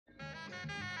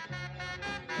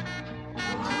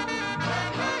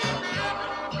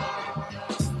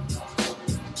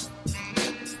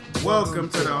Welcome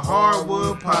to the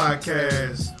Hardwood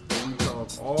Podcast. We talk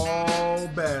all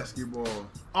basketball.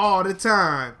 All the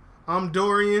time. I'm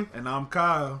Dorian. And I'm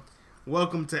Kyle.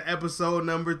 Welcome to episode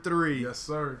number 3. Yes,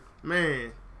 sir.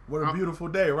 Man. What a beautiful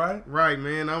day, right? Right,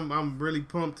 man. I'm really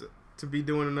pumped to be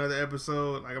doing another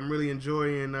episode. Like, I'm really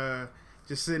enjoying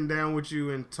just sitting down with you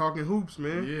and talking hoops,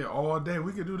 man. Yeah, all day.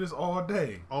 We could do this all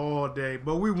day. All day.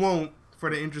 But we won't for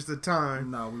the interest of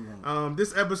time. No, we won't.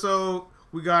 This episode,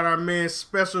 we got our man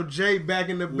Special J back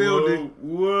in the building.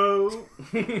 Whoa.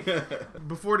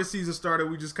 Before the season started,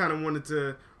 we just kind of wanted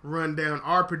to run down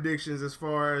our predictions as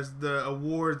far as the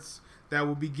awards that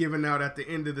will be given out at the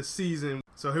end of the season.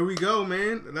 So here we go,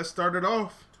 man. Let's start it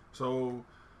off. So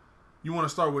you want to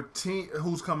start with team?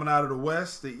 Who's coming out of the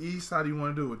West, the East? How do you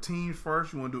want to do it? Teams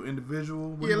first? You want to do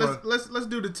individual? Let's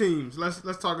do the teams. Let's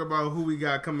talk about who we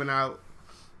got coming out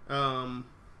of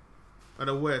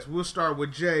the West. We'll start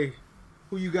with Jay.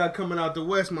 Who you got coming out the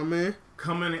West, my man?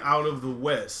 Coming out of the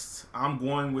West, I'm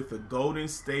going with the Golden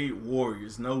State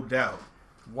Warriors, no doubt.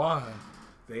 Why?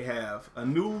 They have a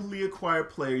newly acquired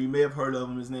player. You may have heard of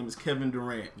him. His name is Kevin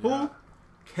Durant. Who?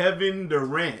 Kevin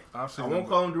Durant. I won't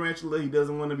call him Durantula. He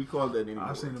doesn't want to be called that anymore.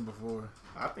 I've seen him before.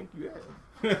 I think you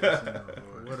have.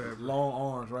 Whatever.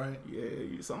 Long arms, right?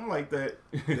 Yeah, something like that.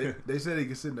 They said he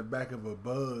could sit in the back of a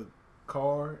bug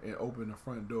car and open the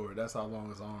front door. That's how long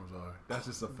his arms are. That's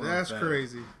just a fun fact. That's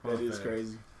crazy. That is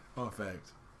crazy. Fun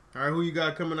fact. All right, who you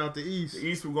got coming out the East? The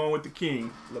East, we're going with the King,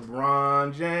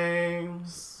 LeBron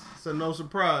James. So no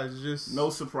surprise, just no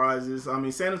surprises. I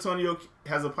mean, San Antonio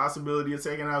has a possibility of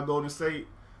taking out Golden State.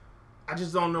 I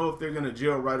just don't know if they're going to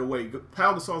gel right away.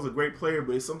 Pau Gasol's a great player,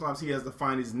 but sometimes he has to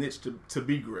find his niche to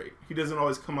be great. He doesn't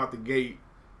always come out the gate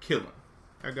killing.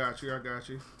 I got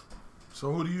you.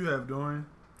 So who do you have, Dorian?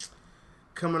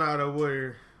 Coming out of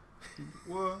where?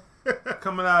 What?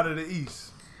 Coming out of the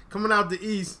East. Coming out the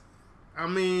East. I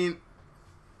mean,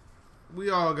 we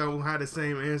all gonna have the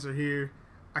same answer here.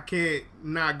 I can't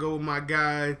not go with my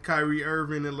guy Kyrie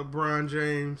Irving and LeBron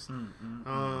James.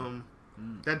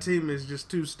 That team is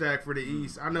just too stacked for the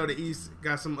East. I know the East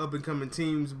got some up and coming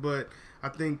teams, but I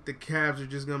think the Cavs are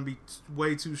just gonna be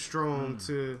way too strong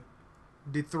to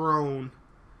dethrone,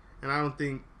 and I don't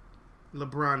think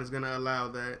LeBron is gonna allow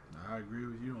that. I agree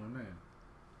with you on that.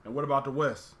 And what about the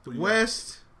West? The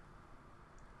West,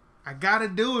 I gotta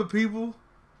do it, people.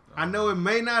 I know it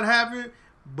may not happen,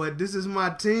 but this is my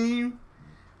team.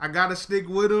 I gotta stick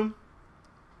with them.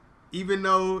 Even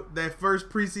though that first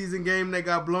preseason game they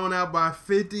got blown out by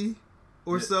 50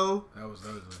 or so. That was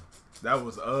ugly. That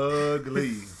was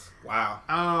ugly. Wow.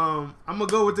 I'm gonna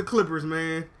go with the Clippers,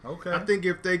 man. Okay. I think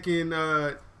if they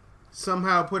can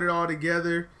somehow put it all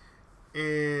together,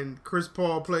 and Chris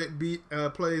Paul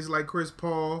plays like Chris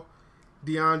Paul,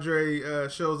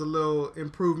 DeAndre shows a little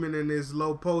improvement in his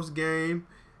low post game,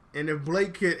 and if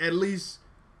Blake could at least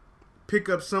pick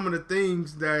up some of the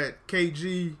things that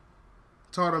KG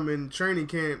taught him in training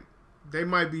camp, they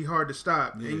might be hard to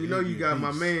stop. Yeah, and you got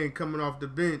my man coming off the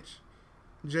bench,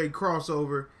 Jay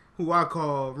Crossover, who I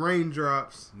call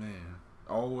Raindrops. Man,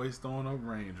 always throwing up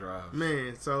raindrops.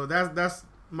 Man, so that's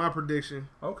my prediction.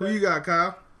 Okay. Who you got,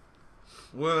 Kyle?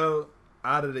 Well,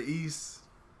 out of the East,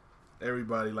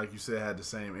 everybody, like you said, had the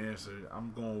same answer.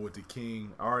 I'm going with the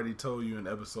King. I already told you in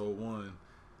episode 1,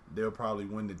 they'll probably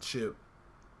win the chip.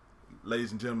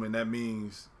 Ladies and gentlemen, that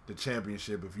means the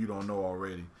championship if you don't know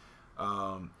already.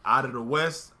 Out of the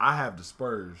West, I have the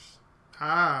Spurs.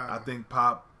 I think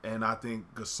Pop and I think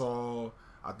Gasol,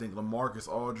 I think LaMarcus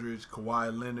Aldridge,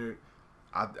 Kawhi Leonard.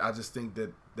 I just think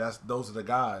those are the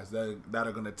guys that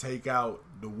are going to take out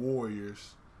the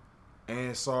Warriors.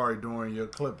 And sorry, during your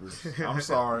Clippers. I'm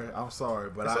sorry,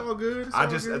 but it's all good.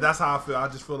 That's how I feel. I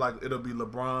just feel like it'll be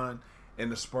LeBron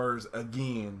and the Spurs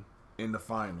again in the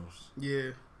finals.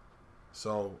 Yeah.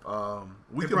 So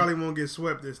they probably won't get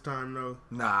swept this time though.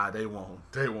 Nah, they won't.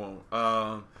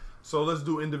 So let's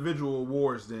do individual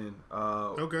awards then.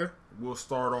 Okay. We'll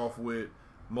start off with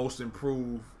most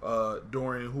improved.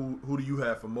 Dorian, who do you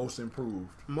have for most improved?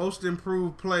 Most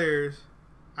improved players,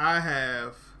 I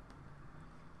have.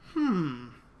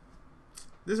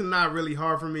 This is not really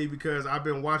hard for me because I've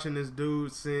been watching this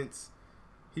dude since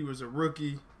he was a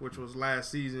rookie, which was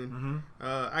last season.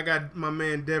 I got my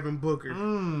man Devin Booker.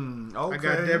 Okay. I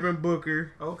got Devin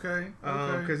Booker. Okay.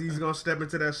 Because he's going to step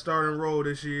into that starting role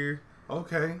this year.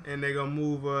 Okay. And they're going to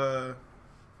move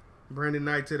Brandon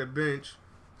Knight to the bench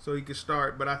so he can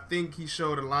start. But I think he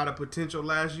showed a lot of potential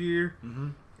last year.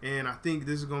 And I think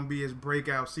this is going to be his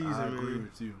breakout season.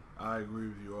 I agree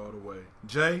with you all the way.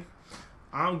 Jay?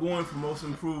 I'm going for most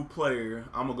improved player.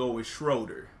 I'm gonna go with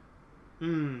Schroeder.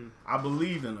 I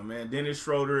believe in him, man. Dennis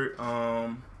Schroeder.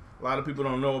 A lot of people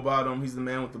don't know about him. He's the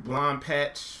man with the blonde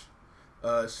patch,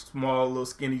 small, little,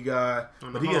 skinny guy.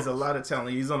 But he has a lot of talent.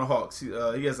 He's on the Hawks. He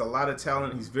has a lot of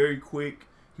talent. He's very quick.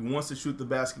 He wants to shoot the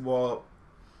basketball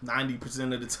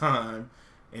 90% of the time,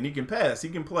 and he can pass. He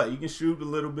can play. He can shoot a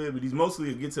little bit, but he's mostly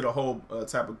a get to the hole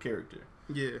type of character.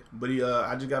 Yeah, but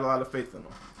I just got a lot of faith in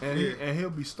him. And he'll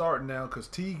be starting now because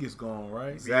Teague is gone,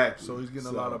 right? Exactly. So he's getting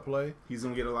a lot of play. He's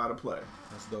gonna get a lot of play.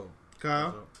 That's dope. Kyle.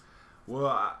 That's dope.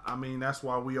 Well, I mean that's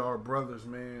why we are brothers,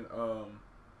 man.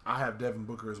 I have Devin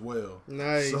Booker as well.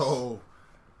 Nice. So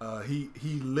he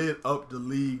lit up the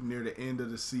league near the end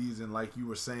of the season, like you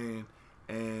were saying,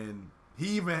 and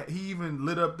he even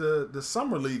lit up the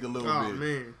summer league a little bit. Oh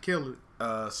man, kill it.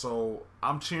 So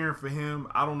I'm cheering for him.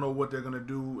 I don't know what they're gonna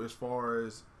do as far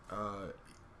as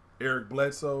Eric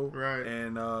Bledsoe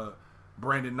and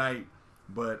Brandon Knight,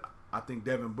 but I think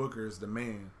Devin Booker is the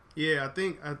man. Yeah, I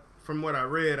think from what I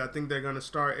read, I think they're gonna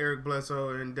start Eric Bledsoe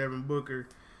and Devin Booker,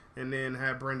 and then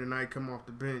have Brandon Knight come off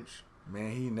the bench.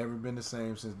 Man, he never been the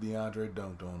same since DeAndre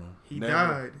dunked on him. He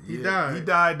died. He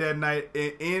died that night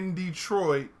in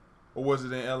Detroit, or was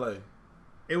it in L.A.?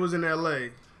 It was in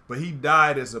L.A. But he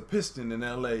died as a Piston in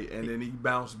L.A., and then he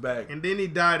bounced back. And then he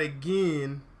died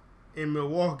again in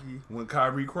Milwaukee. When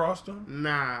Kyrie crossed him?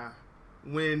 Nah.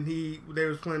 When they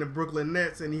was playing the Brooklyn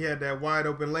Nets, and he had that wide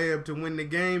open layup to win the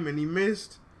game, and he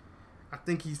missed. I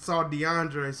think he saw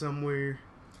DeAndre somewhere.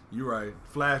 You're right.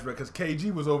 Flashback, because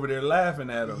KG was over there laughing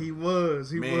at him. He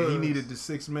was. He needed the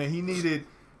sixth man. He needed...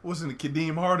 wasn't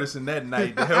Kadeem Hardison that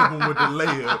night to help him with the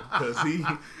layup because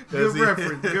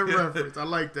good reference. I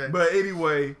like that. But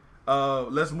anyway,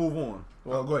 let's move on.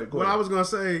 Well, go ahead. I was gonna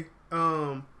say,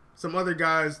 some other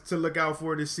guys to look out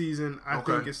for this season. I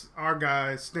think it's our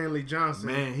guy Stanley Johnson.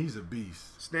 Man, he's a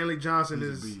beast. Stanley Johnson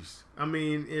is a beast. I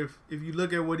mean, if you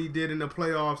look at what he did in the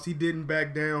playoffs, he didn't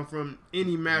back down from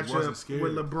any matchup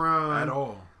with LeBron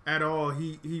at all.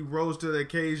 He rose to the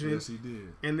occasion. Yes, he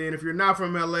did. And then if you're not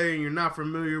from LA and you're not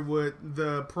familiar with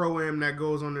the Pro-Am that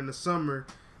goes on in the summer,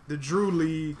 the Drew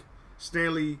League,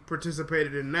 Stanley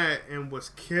participated in that and was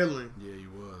killing. Yeah, he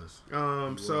was.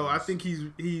 So I think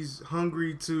he's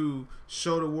hungry to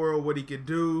show the world what he could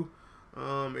do.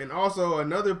 And also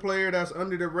another player that's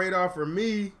under the radar for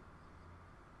me,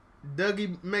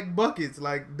 Dougie McBuckets,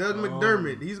 like Doug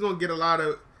McDermott. He's gonna get a lot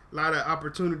of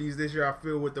opportunities this year, I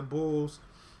feel, with the Bulls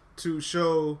to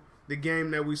show the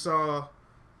game that we saw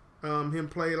him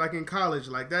play like in college.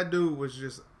 Like that dude was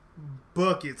just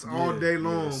buckets all day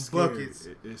long, buckets.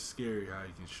 It's scary how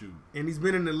he can shoot. And he's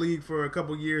been in the league for a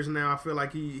couple years now. I feel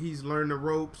like he's learned the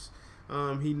ropes.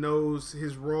 He knows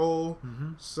his role,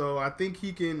 so I think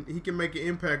he can make an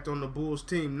impact on the Bulls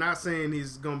team. Not saying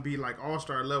he's gonna be like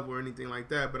all-star level or anything like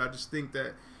that, but I just think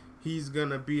that he's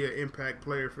gonna be an impact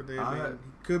player for them. And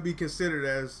he could be considered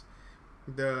as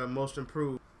the most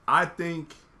improved. I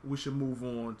think we should move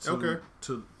on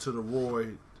to the Roy.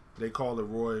 They call it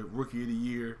Roy Rookie of the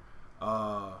Year.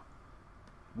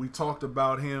 We talked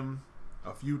about him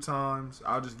a few times.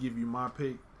 I'll just give you my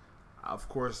pick. Of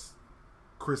course,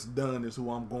 Chris Dunn is who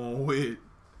I'm going with.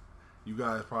 You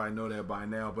guys probably know that by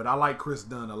now, but I like Chris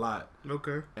Dunn a lot.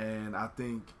 Okay. And I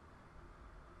think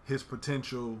his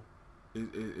potential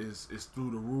is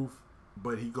through the roof,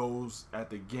 but he goes at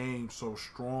the game so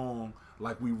strong,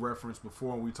 like we referenced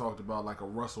before when we talked about like a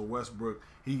Russell Westbrook.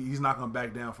 He's not going to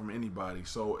back down from anybody.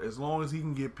 So as long as he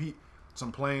can get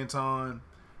some playing time,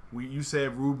 you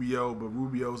said Rubio, but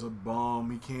Rubio's a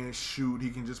bum. He can't shoot. He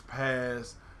can just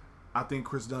pass. I think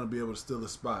Chris Dunn will be able to steal a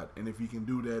spot. And if he can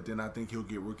do that, then I think he'll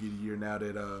get Rookie of the Year now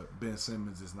that Ben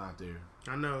Simmons is not there.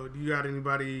 I know. Do you got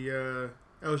anybody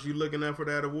else you looking at for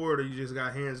that award, or you just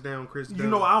got hands down Chris Dunn? You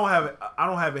know, I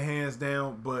don't have it hands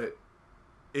down, but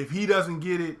if he doesn't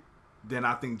get it, then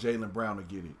I think Jaylen Brown will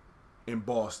get it in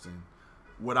Boston.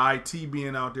 With IT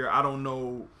being out there, I don't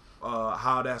know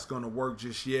how that's going to work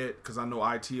just yet because I know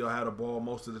IT will have the ball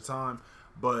most of the time,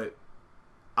 but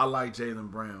I like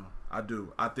Jaylen Brown. I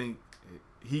do. I think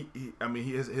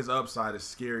his upside is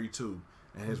scary too,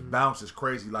 and his bounce is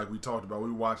crazy. Like we talked about, we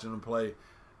were watching him play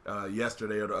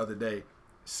yesterday or the other day.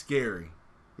 Scary.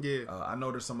 Yeah. I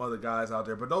know there's some other guys out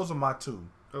there, but those are my two.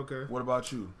 Okay. What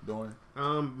about you, Dorian?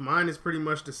 Mine is pretty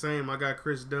much the same. I got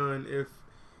Chris Dunn.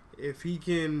 If he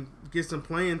can get some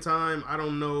playing time, I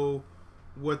don't know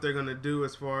what they're gonna do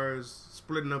as far as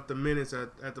splitting up the minutes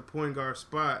at the point guard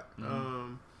spot.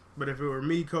 But if it were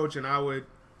me coaching, I would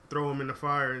throw him in the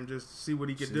fire and just see what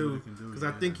he could do. Because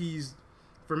I think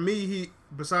for me,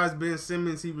 besides Ben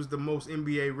Simmons, he was the most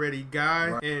NBA ready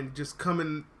guy, and just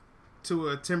coming to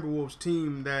a Timberwolves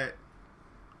team that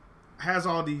has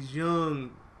all these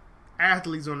young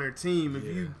athletes on their team. If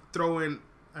you throw in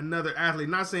another athlete,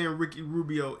 not saying Ricky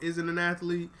Rubio isn't an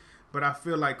athlete, but I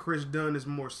feel like Chris Dunn is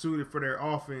more suited for their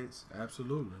offense.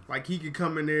 Absolutely. Like, he could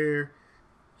come in there,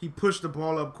 he pushed the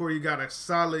ball up court, he got a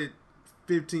solid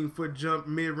 15-foot jump,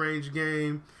 mid-range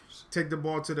game, take the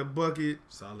ball to the bucket.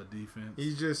 Solid defense.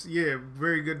 He's just,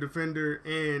 very good defender,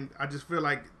 and I just feel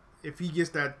like if he gets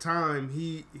that time,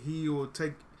 he will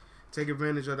take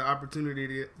advantage of the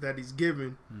opportunity that he's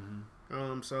given.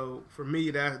 Mm-hmm. So for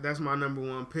me, that's my number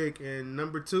one pick, and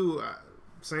number two,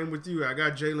 same with you. I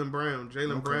got Jaylen Brown.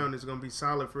 Jaylen Brown is going to be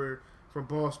solid for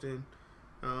Boston.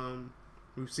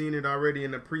 We've seen it already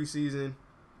in the preseason,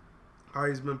 how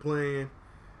he's been playing,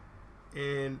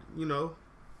 and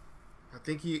I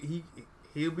think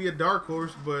he'll be a dark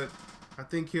horse, but I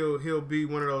think he'll be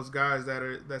one of those guys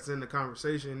that's in the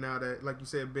conversation now that, like you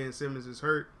said, Ben Simmons is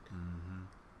hurt.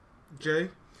 Mm-hmm. Jay?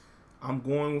 I'm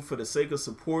going, for the sake of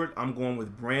support, I'm going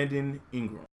with Brandon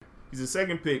Ingram. He's a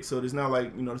second pick, so there's not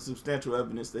substantial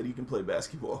evidence that he can play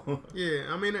basketball. Yeah,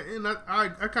 I mean, and I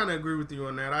kind of agree with you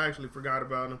on that. I actually forgot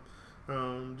about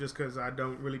him, just because I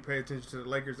don't really pay attention to the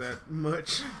Lakers that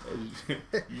much.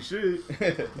 You should.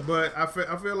 But I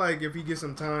feel like if he gets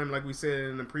some time, like we said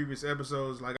in the previous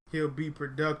episodes, like, he'll be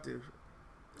productive.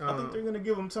 I think they're going to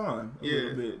give him time a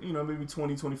little bit. Maybe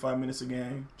 20, 25 minutes a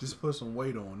game. Just put some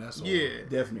weight on, that's all. Yeah.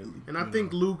 Definitely. And I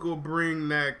think Luke will bring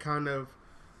that kind of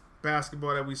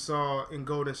basketball that we saw in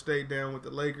Golden State down with the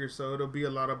Lakers, so it'll be a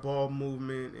lot of ball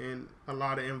movement and a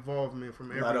lot of involvement from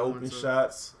everyone. A lot of open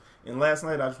shots. And last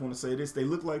night, I just want to say this, they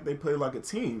look like they play like a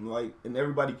team, and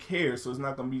everybody cares, so it's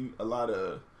not going to be a lot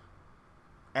of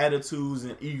attitudes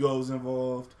and egos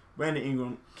involved. Brandon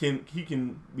Ingram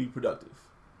can be productive.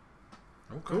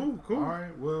 Okay. Cool. All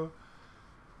right, well,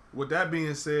 with that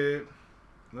being said,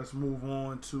 let's move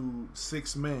on to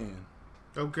sixth man.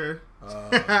 Okay.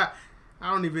 I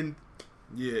don't even...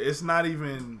 Yeah, it's not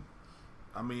even...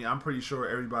 I mean, I'm pretty sure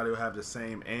everybody will have the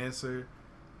same answer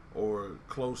or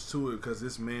close to it because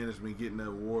this man has been getting the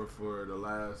award for the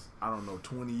last,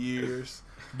 20 years.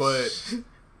 But,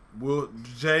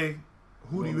 Jay,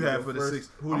 who do you have for the sixth?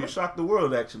 I'm going to shock the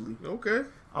world, actually. Okay.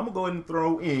 I'm going to go ahead and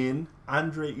throw in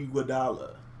Andre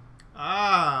Iguodala.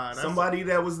 That's somebody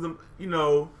that was the,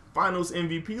 finals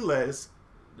MVP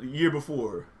the year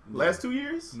before. Last 2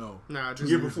 years? No. Nah, just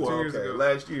year before. 2 years ago.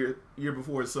 Last year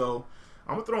before. So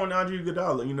I'm gonna throw in Andre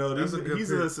Iguodala.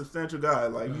 He's a substantial guy.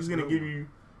 Like, he's gonna give you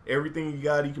everything you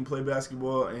got. He can play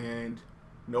basketball, and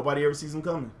nobody ever sees him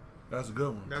coming. That's a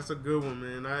good one. That's a good one,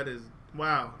 man.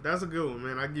 That's a good one,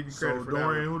 man. I give you credit for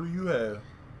Dorian, that one. who do you have?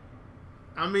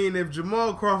 I mean, if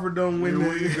Jamal Crawford don't win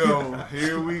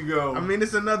Here we go. I mean,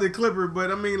 it's another Clipper,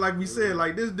 but I mean, like we said,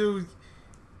 like, this dude,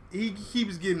 he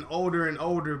keeps getting older and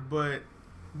older, but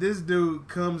this dude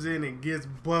comes in and gets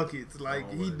buckets.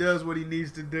 Like, he does what he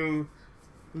needs to do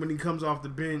when he comes off the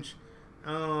bench.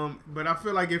 But I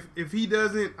feel like if he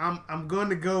doesn't, I'm going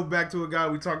to go back to a guy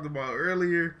we talked about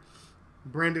earlier,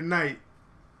 Brandon Knight.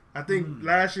 I think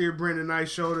last year Brandon Knight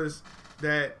showed us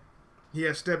that he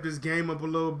had stepped his game up a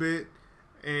little bit.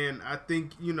 And I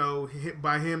think,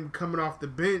 by him coming off the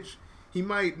bench, he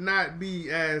might not be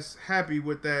as happy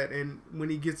with that. And when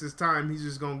he gets his time, he's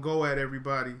just going to go at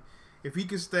everybody. If he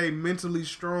can stay mentally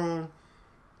strong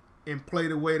and play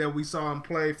the way that we saw him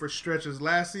play for stretches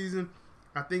last season,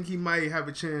 I think he might have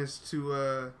a chance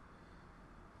to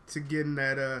getting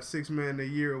that Sixth Man of the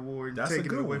Year award and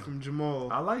taking it away from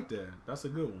Jamal. I like that. That's a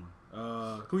good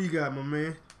one. Who you got, my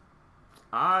man?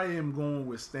 I am going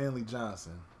with Stanley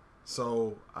Johnson.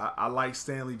 So I like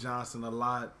Stanley Johnson a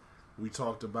lot. We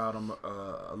talked about him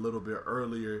a little bit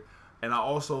earlier. And I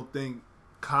also think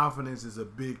confidence is a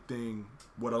big thing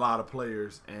with a lot of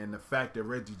players. And the fact that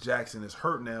Reggie Jackson is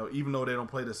hurt now, even though they don't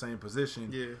play the same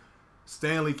position,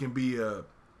 Stanley can be a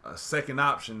second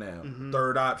option now,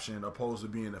 third option, opposed to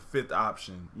being a fifth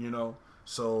option,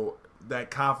 So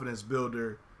that confidence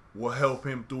builder will help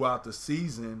him throughout the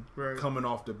season coming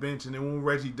off the bench. And then when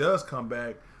Reggie does come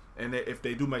back, and if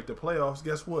they do make the playoffs,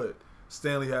 guess what?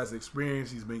 Stanley has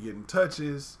experience. He's been getting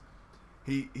touches.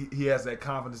 He has that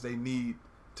confidence they need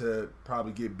to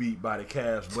probably get beat by the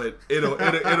Cavs, but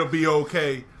it'll be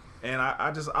okay. And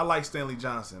I like Stanley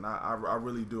Johnson. I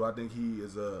really do. I think he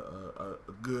is a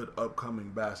good upcoming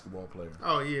basketball player.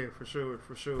 Oh yeah, for sure.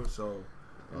 So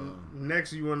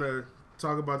next, you want to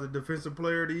talk about the Defensive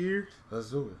Player of the Year? Let's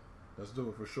do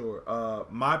it for sure.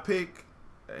 My pick,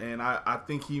 and I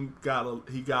think he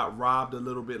got robbed a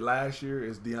little bit last year,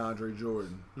 is DeAndre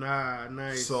Jordan.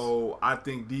 Nice. So I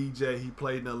think DJ, he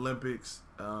played in the Olympics,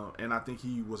 and I think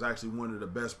he was actually one of the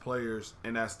best players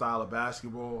in that style of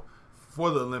basketball for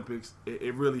the Olympics.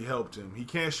 It really helped him. He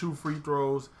can't shoot free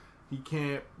throws, he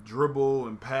can't dribble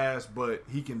and pass, but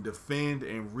he can defend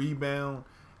and rebound,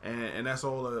 and that's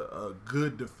all a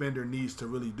good defender needs to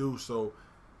really do. So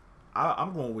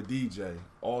I'm going with DJ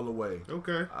all the way.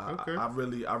 Okay. I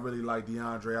really like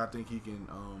DeAndre. I think he can.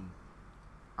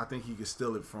 I think he can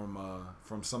steal it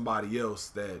from somebody else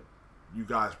that you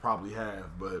guys probably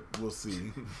have, but we'll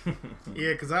see.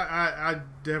 Yeah, because I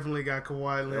definitely got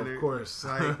Kawhi Leonard. Of course,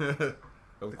 like the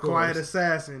quiet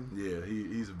assassin. Yeah,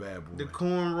 he's a bad boy. The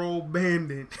cornrow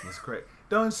bandit. That's correct.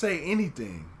 Doesn't say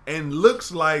anything and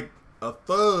looks like a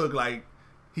thug. Like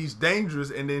he's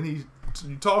dangerous, and then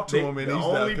you talk to him, and he's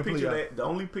not completely. The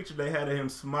only picture they had of him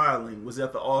smiling was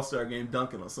at the All-Star game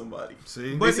dunking on somebody.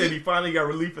 See, but they said he finally got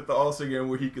relief at the All-Star game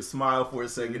where he could smile for a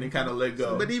second and kind of let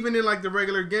go. But even in like the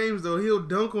regular games, though, he'll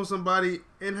dunk on somebody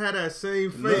and have that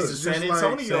same face. It's the San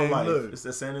Antonio life. It's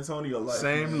the San Antonio life.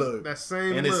 Same look. That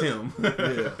same and look. It's him.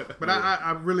 Yeah. But yeah.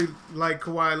 I really like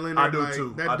Kawhi Leonard. I do like,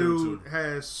 too. That dude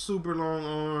has super long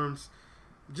arms.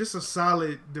 Just a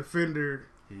solid defender.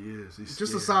 He is. He's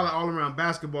just scary. a solid all-around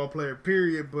basketball player,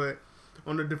 period. But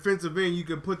on the defensive end, you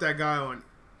could put that guy on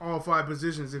all 5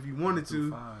 positions if you wanted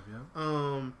to. 5,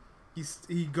 yeah.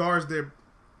 He guards the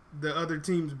other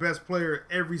team's best player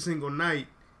every single night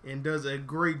and does a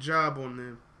great job on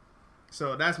them.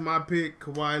 So that's my pick,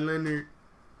 Kawhi Leonard.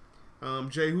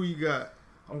 Jay, who you got?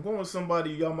 I'm going with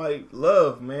somebody y'all might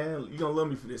love, man. You're going to love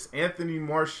me for this. Anthony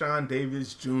Marshawn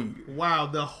Davis Jr. Wow,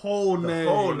 the whole name.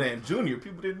 The whole name. Junior.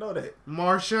 People didn't know that.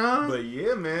 Marshawn? But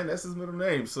yeah, man, that's his middle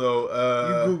name. So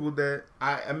you Googled that.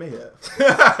 I may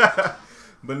have.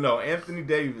 But no, Anthony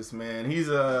Davis, man. He's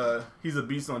a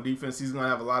beast on defense. He's going to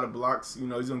have a lot of blocks. You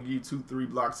know, he's going to give you 2-3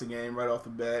 blocks a game right off the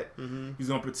bat. Mm-hmm. He's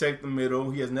going to protect the middle.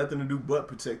 He has nothing to do but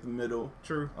protect the middle.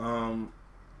 True.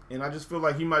 And I just feel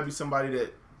like he might be somebody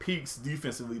that peaks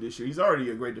defensively this year. He's already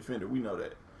a great defender. We know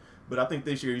that. But I think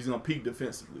this year he's going to peak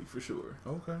defensively for sure.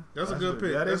 Okay. That's a good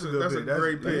pick. That's a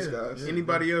great pick. Guys.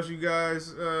 Anybody else you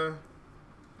guys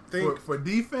think? For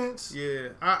defense? Yeah.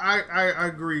 I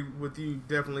agree with you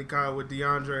definitely, Kyle, with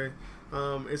DeAndre.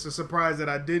 It's a surprise that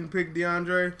I didn't pick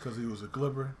DeAndre. Because he was a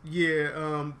Clipper?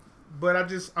 Yeah. But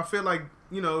I feel like,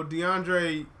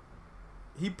 DeAndre,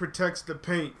 he protects the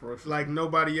paint like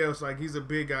nobody else. Like, he's a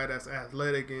big guy that's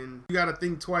athletic, and you got to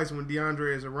think twice when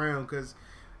DeAndre is around because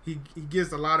he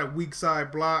gets a lot of weak side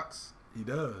blocks. He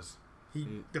does.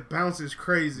 The bounce is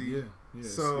crazy. Yeah.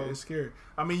 So it's scary.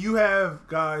 I mean, you have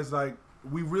guys like,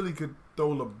 we really could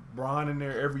throw LeBron in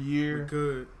there every year. We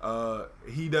could.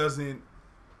 He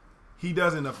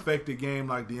doesn't affect the game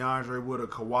like DeAndre would or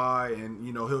Kawhi, and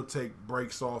he'll take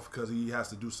breaks off because he has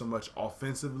to do so much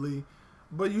offensively.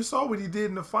 But you saw what he did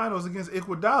in the finals against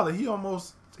Iguodala.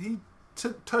 He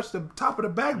touched the top of the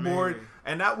backboard,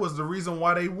 and that was the reason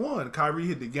why they won. Kyrie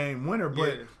hit the game winner,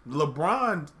 but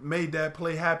LeBron made that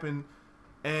play happen,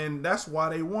 and that's why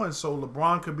they won. So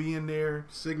LeBron could be in there.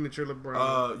 Signature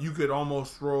LeBron. You could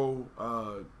almost throw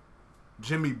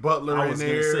Jimmy Butler in there. I was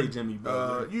going to say Jimmy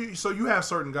Butler. So you have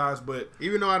certain guys, but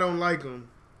even though I don't like him,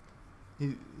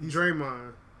 he's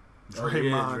Draymond.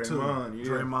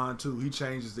 Draymond too. He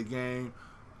changes the game,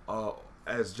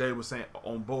 as Jay was saying,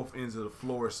 on both ends of the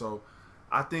floor. So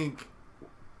I think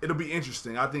it'll be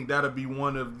interesting. I think that'll be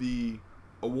one of the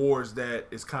awards that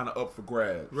is kind of up for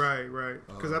grabs. Right.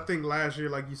 Because I think last year,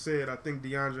 like you said, I think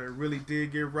DeAndre really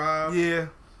did get robbed. Yeah.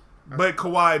 But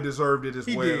Kawhi deserved it as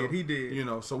well. He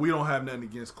did. So we don't have nothing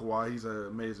against Kawhi. He's an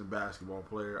amazing basketball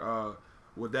player.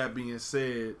 With that being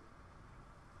said,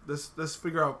 let's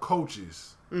figure out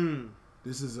coaches.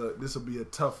 This will be a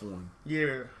tough one.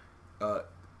 Yeah.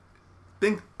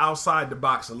 Think outside the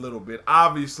box a little bit.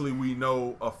 Obviously, we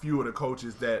know a few of the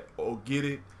coaches that will get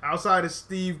it. Outside of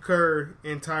Steve Kerr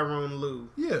and Tyronn Lue.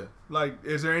 Yeah. Like,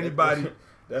 is there anybody?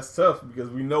 That's tough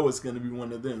because we know it's going to be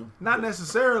one of them. Not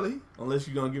necessarily. Unless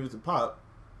you're going to give it to Pop.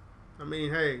 I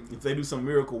mean, hey. If they do some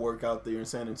miracle work out there in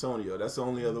San Antonio, that's the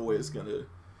only other way it's going to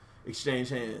exchange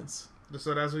hands.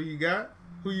 So that's who you got?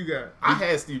 Who you got? I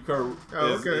had Steve Kerr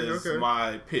as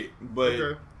my pick,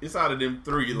 but it's out of them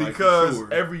three. Because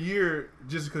for sure. Every year,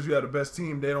 just because you have the best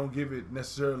team, they don't give it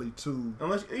necessarily to...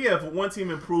 Unless, if one team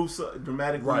improves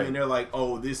dramatically and they're like,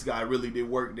 oh, this guy really did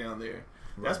work down there.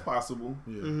 Right. That's possible.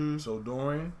 Yeah. Mm-hmm. So,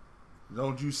 Dorian,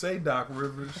 don't you say Doc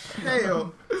Rivers.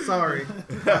 Hell, sorry.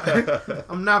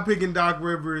 I'm not picking Doc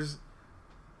Rivers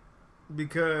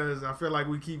because I feel like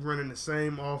we keep running the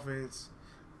same offense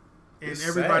And It's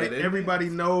everybody sad, isn't everybody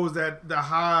knows that the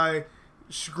high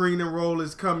screen and roll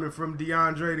is coming from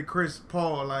DeAndre to Chris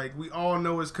Paul. Like, we all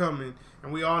know it's coming,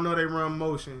 and we all know they run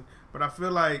motion. But I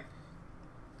feel like,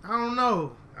 I don't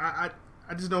know. I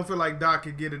just don't feel like Doc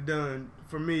could get it done.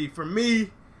 For me,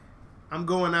 I'm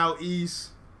going out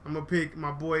east. I'm going to pick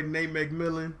my boy Nate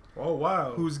McMillan. Oh,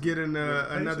 wow. Who's getting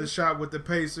another shot with the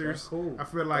Pacers. That's cool. I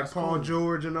feel like That's Paul cool.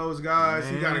 George and those guys,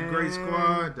 he got a great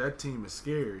squad. That team is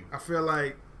scary. I feel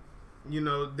like,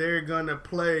 they're going to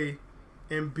play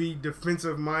and be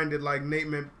defensive-minded like Nate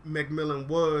McMillan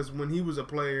was when he was a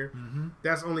player. Mm-hmm.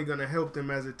 That's only going to help them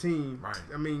as a team. Right.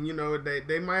 I mean,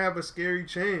 they might have a scary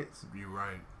chance. You're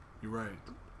right.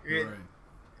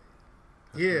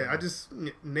 Yeah,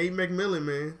 Nate McMillan,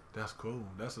 man. That's cool.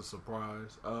 That's a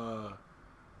surprise.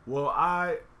 Well,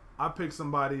 I picked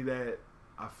somebody that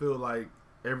I feel like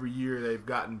every year they've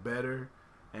gotten better,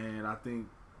 and I think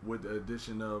with the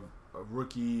addition of a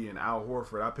rookie and Al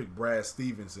Horford, I picked Brad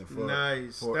Stevenson for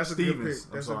That's a good pick.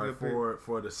 That's a good pick.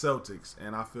 For the Celtics,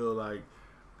 and I feel like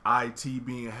IT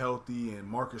being healthy and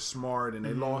Marcus Smart, and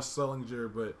they lost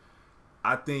Sullinger, but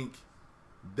I think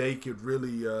they could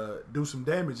really do some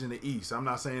damage in the East. I'm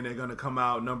not saying they're going to come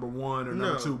out number one or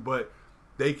number two, but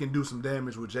they can do some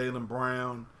damage with Jaylen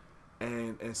Brown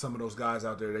and some of those guys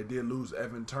out there. They did lose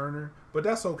Evan Turner, but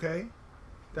that's okay.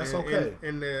 That's okay.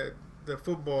 And the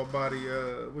football body,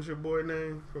 what's your boy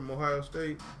name from Ohio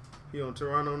State? He on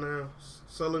Toronto now,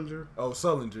 Sullinger. Oh,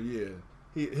 Sullinger, yeah.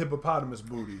 He hippopotamus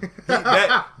booty.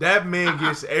 That man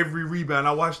gets every rebound.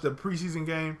 I watched the preseason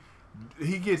game.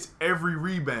 He gets every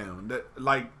rebound. That,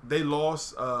 like, they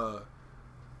lost.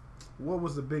 What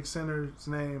was the big center's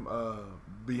name?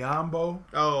 Biombo.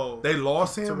 Oh, they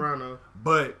lost him. Toronto.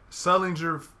 But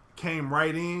Sullinger came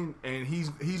right in, and he's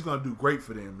gonna do great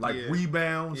for them. Like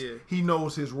rebounds, he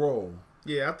knows his role.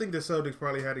 Yeah, I think the Celtics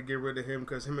probably had to get rid of him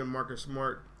because him and Marcus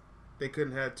Smart, they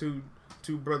couldn't have two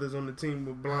brothers on the team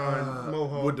with blonde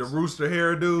mohawks with the rooster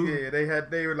hairdo. Yeah,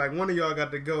 they were like, one of y'all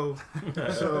got to go.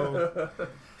 So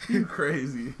you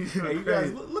crazy. Hey, you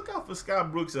guys, look out for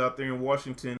Scott Brooks out there in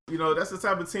Washington. That's the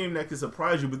type of team that can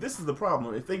surprise you. But this is the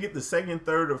problem: if they get the second,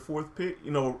 third, or fourth pick,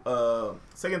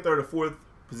 second, third, or fourth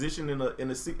position in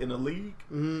the league,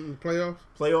 playoff.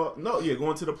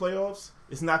 Going to the playoffs,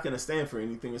 it's not going to stand for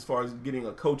anything as far as getting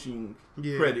a coaching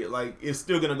credit. Like, it's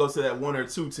still going to go to that one or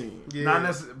two team. Yeah. Not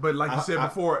necessarily, but like you said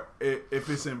before, if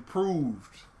it's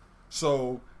improved,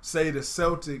 so say the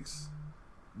Celtics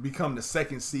become the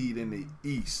second seed in the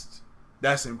East,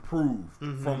 that's improved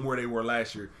from where they were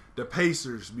last year. The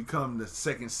Pacers become the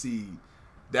second seed,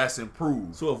 that's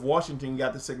improved. So if Washington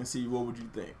got the second seed, what would you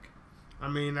think? I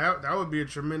mean, that would be a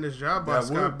tremendous job by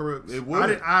Scott Brooks. It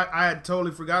would. I had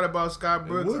totally forgot about Scott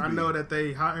Brooks. I know that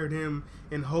they hired him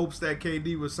in hopes that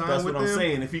KD would sign with them. That's what I'm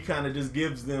saying. If he kind of just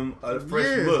gives them a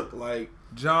fresh look, like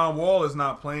John Wall is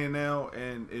not playing now,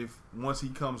 and if once he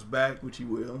comes back, which he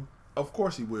will, of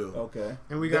course he will. Okay.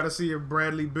 And we got to see if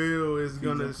Bradley Beal is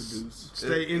going to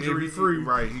stay injury free,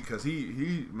 right? Because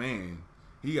he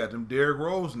got them Derrick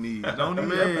Rose knees. Don't he?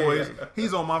 That boy,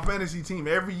 he's on my fantasy team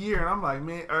every year, and I'm like,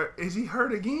 man, is he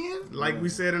hurt again? Like we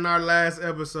said in our last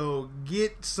episode,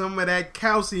 get some of that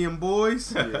calcium,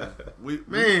 boys.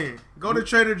 Yeah, go to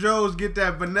Trader Joe's, get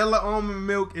that vanilla almond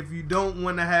milk. If you don't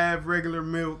want to have regular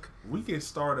milk, we could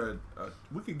start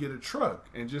we could get a truck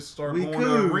and just start going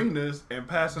to arenas and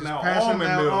passing out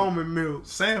almond milk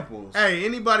samples. Hey,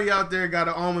 anybody out there got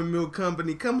an almond milk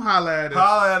company? Come holla at us.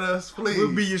 Holla at us, please.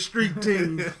 We'll be your street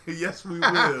team. Yes, we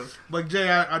will. But Jay,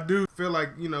 I do feel like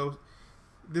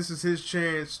this is his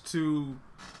chance to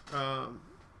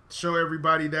show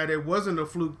everybody that it wasn't a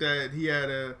fluke that he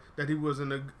had that he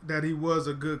was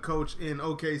a good coach in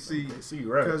OKC.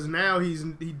 Right? Because now he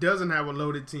doesn't have a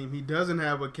loaded team. He doesn't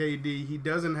have a KD. He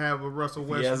doesn't have a Russell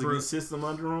Westbrook. He has a good system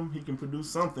under him. He can produce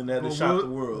something that'll shock the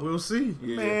world. We'll see.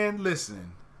 Yeah. Man,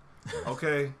 listen.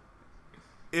 Okay,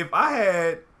 if I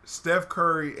had Steph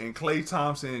Curry and Klay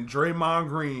Thompson and Draymond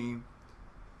Green,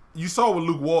 you saw what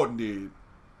Luke Walton did,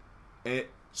 and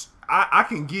I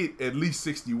can get at least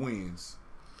 60 wins.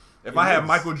 If I have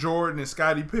Michael Jordan and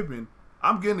Scottie Pippen,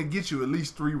 I'm going to get you at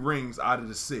least 3 rings out of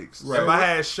the 6. Right. If I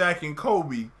had Shaq and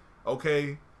Kobe,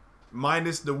 okay,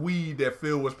 minus the weed that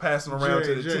Phil was passing around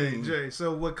to the team. Jay,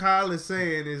 so what Kyle is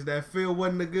saying is that Phil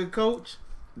wasn't a good coach?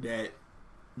 What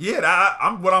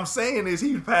I'm saying is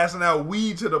he was passing out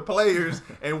weed to the players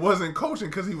and wasn't coaching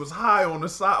because he was high on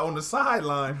the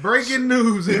sideline. Breaking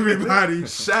news, everybody.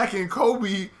 Shaq and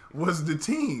Kobe was the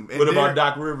team. And what about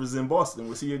Doc Rivers in Boston?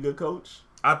 Was he a good coach?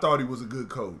 I thought he was a good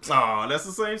coach. Oh, that's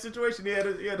the same situation. He had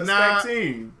a stacked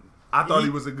team. I thought he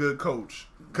was a good coach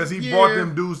because he brought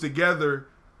them dudes together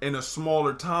in a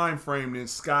smaller time frame than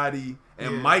Scotty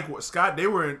and Mike. Scott, they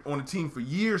were on the team for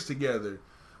years together,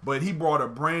 but he brought a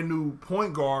brand new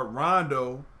point guard,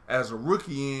 Rondo, as a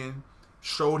rookie in,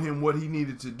 showed him what he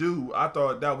needed to do. I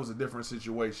thought that was a different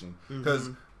situation because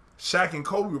Shaq and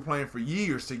Kobe were playing for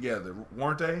years together,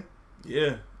 weren't they?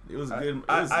 Yeah, it was good.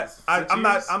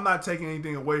 I'm not taking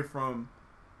anything away from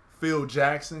Phil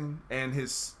Jackson and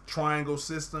his triangle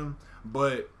system,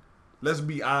 but let's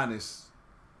be honest.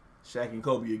 Shaq and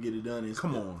Kobe will get it done in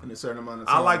a certain amount of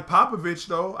time. I like Popovich,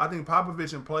 though. I think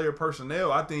Popovich and player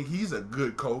personnel, I think he's a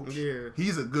good coach. Yeah.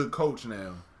 He's a good coach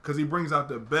now because he brings out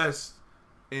the best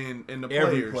in the players.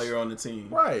 Every player on the team.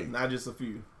 Right. Not just a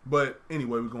few. But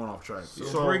anyway, we're going off track.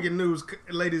 So breaking news,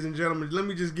 ladies and gentlemen, let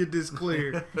me just get this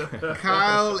clear.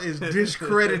 Kyle is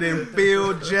discrediting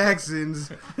Phil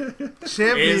Jackson's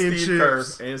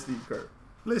championships. And Steve Kerr.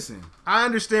 Listen. I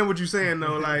understand what you're saying,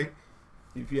 though. Like,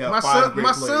 if you have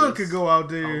my son could go out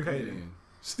there. Okay, then.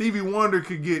 Stevie Wonder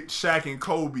could get Shaq and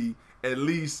Kobe at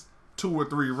least 2 or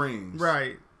 3 rings.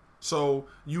 Right. So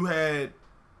you had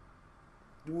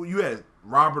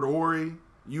Robert Horry,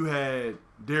 you had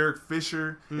Derek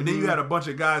Fisher, and then you had a bunch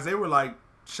of guys. They were like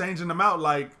changing them out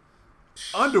like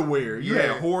underwear. You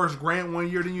had Horace Grant one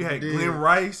year, then you had Glenn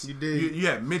Rice. You did. You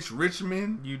had Mitch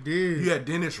Richmond. You did. You had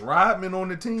Dennis Rodman on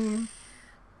the team.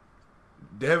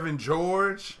 Devin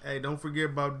George. Hey, don't forget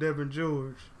about Devin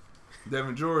George.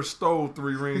 Devin George stole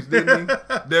 3 rings, didn't he?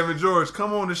 Devin George,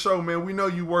 come on the show, man. We know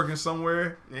you working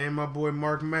somewhere. And my boy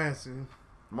Mark Masson.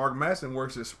 Mark Masson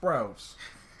works at Sprouts.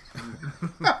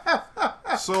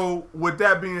 So, with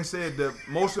that being said, the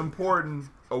most important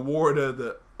award of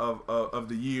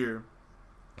the year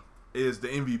is the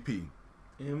MVP.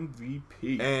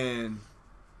 MVP. And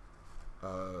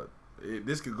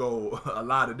this could go a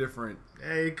lot of different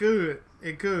it could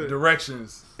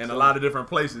directions and a lot of different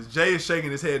places. Jay is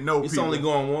shaking his head no. It's only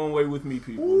going one way with me,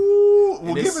 people. Ooh,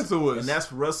 well, give it to us. And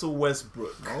that's Russell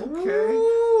Westbrook. Okay.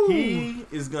 Ooh. He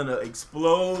is going to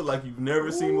explode like you've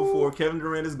never seen before. Kevin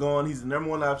Durant is gone. He's the number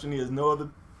 1 option. He has no other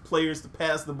players to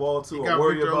pass the ball to or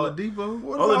worry Victor about. Oladipo.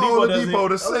 Oladipo,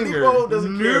 the singer. Oladipo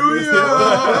doesn't care. New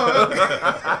York.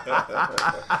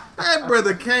 That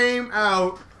brother came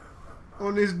out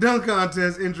on this dunk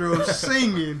contest intro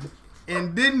singing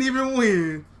and didn't even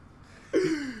win.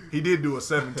 He did do a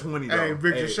 720 though. Hey,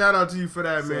 Victor, shout out to you for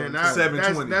that, man.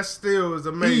 720. That still is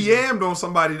amazing. He yammed on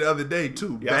somebody the other day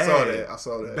too. Yeah, Bad. I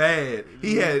saw that. Bad.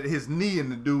 He had his knee in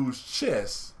the dude's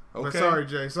chest. Okay. But sorry,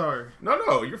 Jay. Sorry.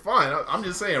 No, you're fine. I'm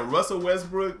just saying, Russell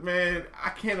Westbrook, man,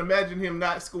 I can't imagine him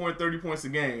not scoring 30 points a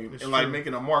game and like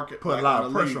making a market. Put a lot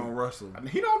of pressure on Russell.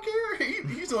 He don't care.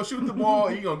 He's gonna shoot the ball.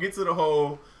 He's gonna get to the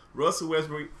hole. Russell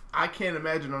Westbrook, I can't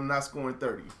imagine him not scoring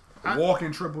 30.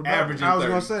 Walking triple double. Averaging I was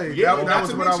 30. gonna say Yeah, that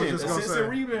was what I was just gonna assists say.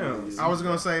 and rebounds. I was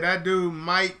gonna say that dude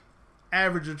might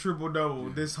average a triple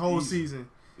double this whole season.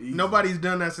 Nobody's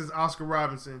done that since Oscar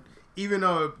Robinson. Even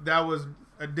though that was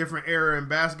a different era in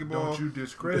basketball. Don't you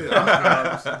discredit Oscar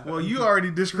Robinson. Well, you already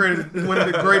discredited one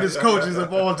of the greatest coaches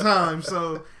of all time.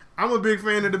 So I'm a big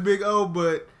fan of the Big O,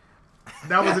 but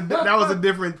that was a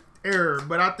different era.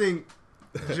 But I think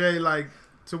Jay, like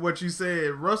to what you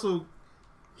said, Russell,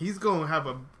 he's gonna have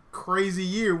a crazy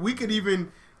year. We could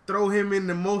even throw him in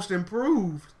the most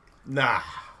improved. Nah,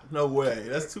 no way.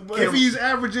 That's too much. If he's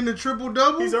averaging the triple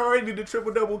double, he's already the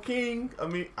triple double king. I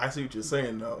mean, I see what you're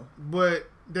saying though. But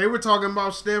they were talking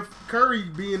about Steph Curry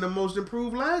being the most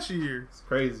improved last year. It's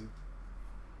crazy.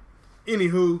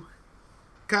 Anywho,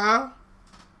 Kyle.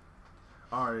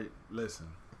 All right, listen.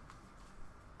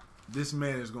 This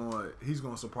man is he's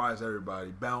going to surprise everybody.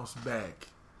 Bounce back.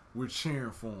 We're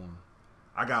cheering for him.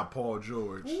 I got Paul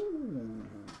George. Ooh.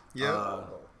 Yeah.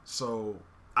 So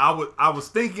I was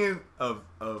thinking of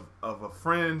a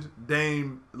friend,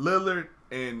 Dame Lillard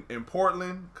in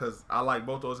Portland, because I like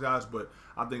both those guys, but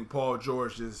I think Paul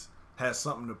George just has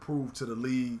something to prove to the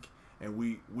league, and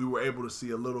we were able to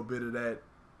see a little bit of that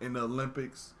in the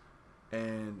Olympics,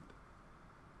 and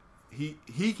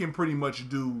he can pretty much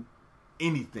do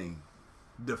anything.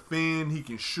 Defend, he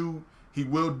can shoot, he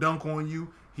will dunk on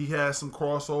you. He has some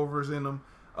crossovers in him,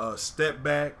 step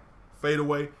back, fade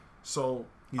away. So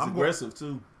he's aggressive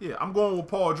too. Yeah, I'm going with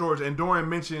Paul George. And Dorian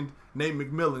mentioned Nate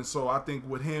McMillan, so I think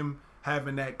with him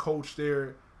having that coach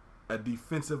there, a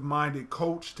defensive-minded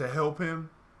coach to help him,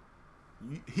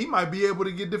 he might be able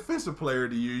to get Defensive Player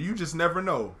of the Year. You just never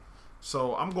know.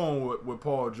 So I'm going with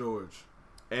Paul George.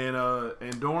 And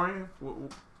Dorian,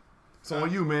 it's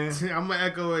on you, man. I'm gonna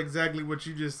echo exactly what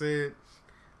you just said.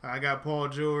 I got Paul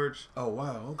George. Oh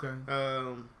wow,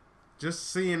 okay. Just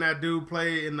seeing that dude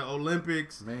play in the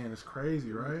Olympics, man, it's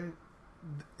crazy, right?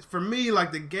 for me,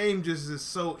 like, the game just is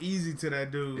so easy to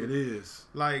that dude. It is.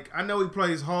 Like, I know he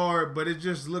plays hard, but it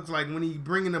just looks like when he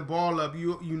bringing the ball up,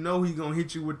 you know he gonna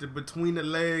hit you with the between the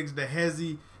legs, the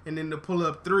hezzy, and then the pull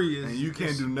up three. And you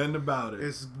can't do nothing about it.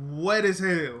 It's wet as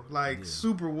hell, like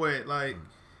super wet. Like,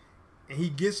 and he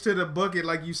gets to the bucket,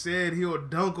 like you said, he'll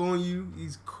dunk on you.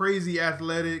 He's crazy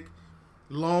athletic,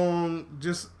 long,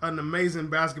 just an amazing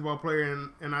basketball player.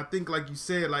 And I think, like you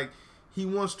said, like, he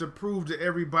wants to prove to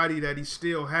everybody that he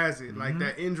still has it. Like,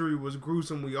 that injury was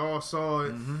gruesome. We all saw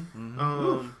it.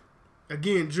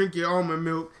 Again, drink your almond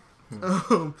milk.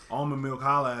 Almond milk,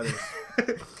 holla at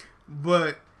us.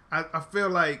 But I feel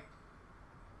like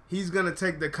he's going to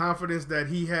take the confidence that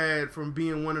he had from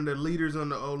being one of the leaders on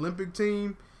the Olympic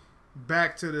team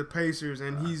back to the Pacers,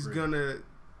 and he's going to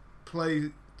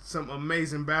play some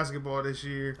amazing basketball this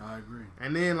year. I agree.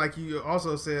 And then, like you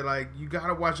also said, like, you got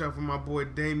to watch out for my boy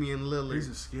Damian Lillard. He's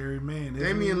a scary man,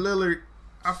 Damian Lillard,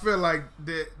 I feel like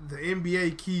the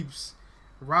NBA keeps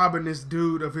robbing this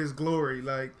dude of his glory.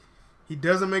 Like, he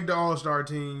doesn't make the All-Star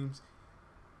teams,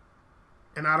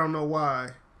 and I don't know why.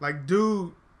 Like,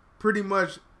 dude, pretty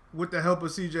much with the help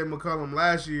of CJ McCollum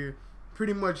last year,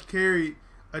 pretty much carried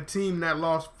a team that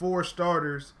lost 4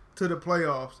 starters to the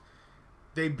playoffs.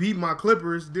 They beat my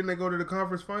Clippers. Didn't they go to the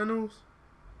conference finals?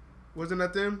 Wasn't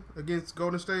that them against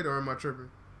Golden State, or am I tripping?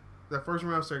 That first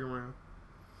round, second round?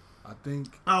 I think.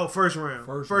 Oh, first round.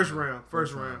 First round.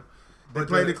 They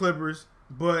played the Clippers,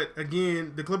 but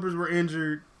again, the Clippers were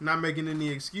injured. Not making any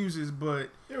excuses, but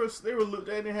they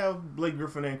didn't have Blake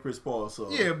Griffin and Chris Paul.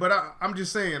 So yeah, but I'm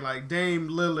just saying, like, Dame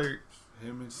Lillard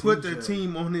put the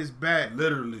team on his back,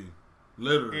 literally,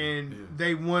 and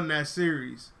they won that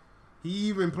series. He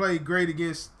even played great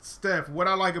against Steph. What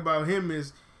I like about him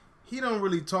is he don't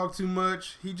really talk too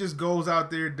much. He just goes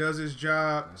out there, does his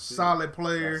job. Solid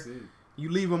player. You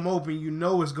leave him open, you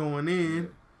know it's going in. Yeah.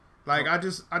 Like, I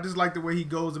just like the way he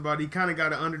goes about it. He kind of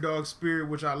got an underdog spirit,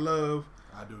 which I love.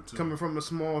 I do too. Coming from a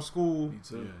small school. Me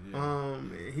too.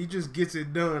 He just gets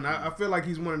it done. I feel like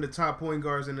he's one of the top point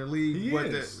guards in the league.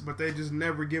 But they just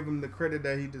never give him the credit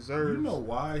that he deserves. You know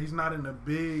why? He's not in a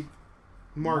big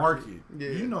market.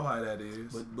 Yeah. You know how that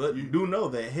is. But you do know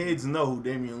that heads know who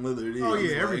Damian Lillard is. Oh,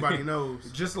 yeah. Everybody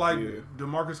knows. Just like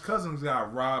DeMarcus Cousins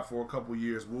got robbed for a couple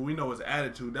years. Well, we know his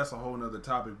attitude. That's a whole nother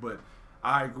topic. But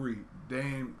I agree.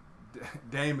 Dame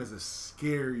is a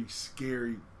scary,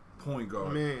 scary point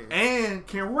guard. Man. And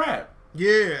can rap.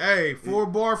 Yeah. Hey,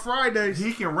 4-bar Fridays.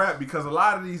 He can rap because a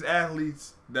lot of these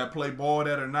athletes that play ball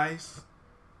that are nice,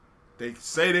 they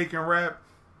say they can rap.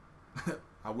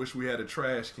 I wish we had a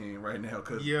trash can right now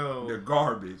because they're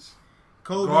garbage.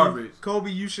 Kobe,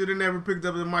 you should have never picked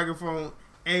up the microphone.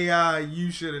 AI,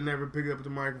 you should have never picked up the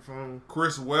microphone.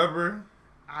 Chris Webber,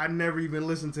 I never even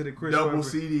listened to the Chris Double Webber.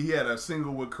 CD. He had a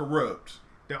single with Corrupt.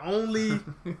 The only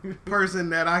person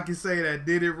that I can say that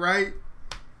did it right,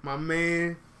 my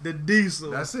man, the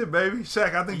Diesel. That's it, baby.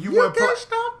 Shaq, I think you went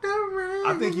stop the rain.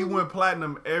 I think you went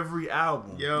platinum every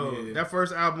album. Yo, that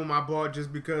first album I bought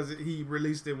just because he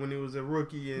released it when he was a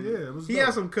rookie, and it was he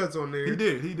had some cuts on there. He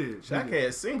did. Shaq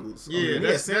had singles. Yeah, he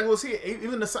had singles.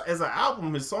 Even as an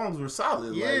album, his songs were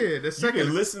solid. Yeah, like, the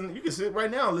second you can sit right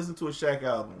now and listen to a Shaq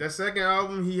album. That second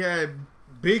album, he had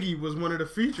Biggie was one of the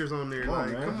features on there.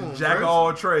 Come on, Jack of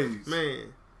all trades,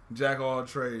 man. Jack of all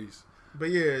trades.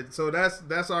 But yeah, so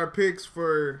that's our picks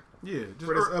for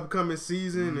this upcoming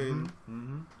season,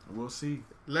 and we'll see.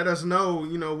 Let us know,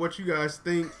 what you guys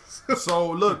think. So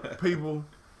look, people,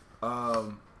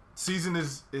 season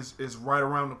is right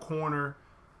around the corner.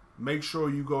 Make sure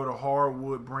you go to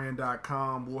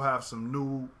hardwoodbrand.com. We'll have some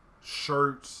new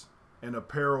shirts and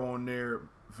apparel on there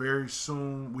very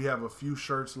soon. We have a few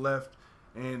shirts left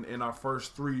in our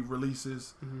first 3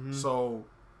 releases. So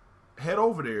head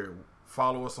over there.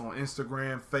 Follow us on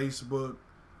Instagram, Facebook,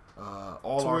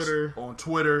 Twitter. On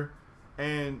Twitter.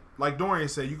 And like Dorian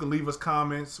said, you can leave us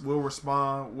comments. We'll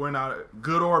respond. We're not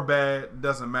good or bad.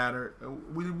 Doesn't matter.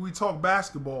 We talk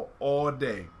basketball all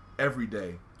day, every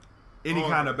day. Any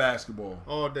kind of basketball.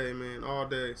 All day, man. All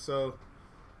day. So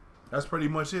that's pretty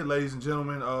much it, ladies and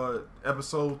gentlemen.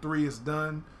 Episode 3 is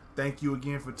done. Thank you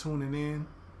again for tuning in.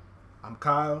 I'm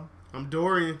Kyle. I'm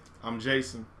Dorian. I'm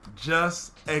Jason.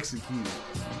 Just execute.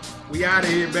 We out of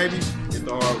here, baby. Get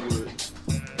the hardwood.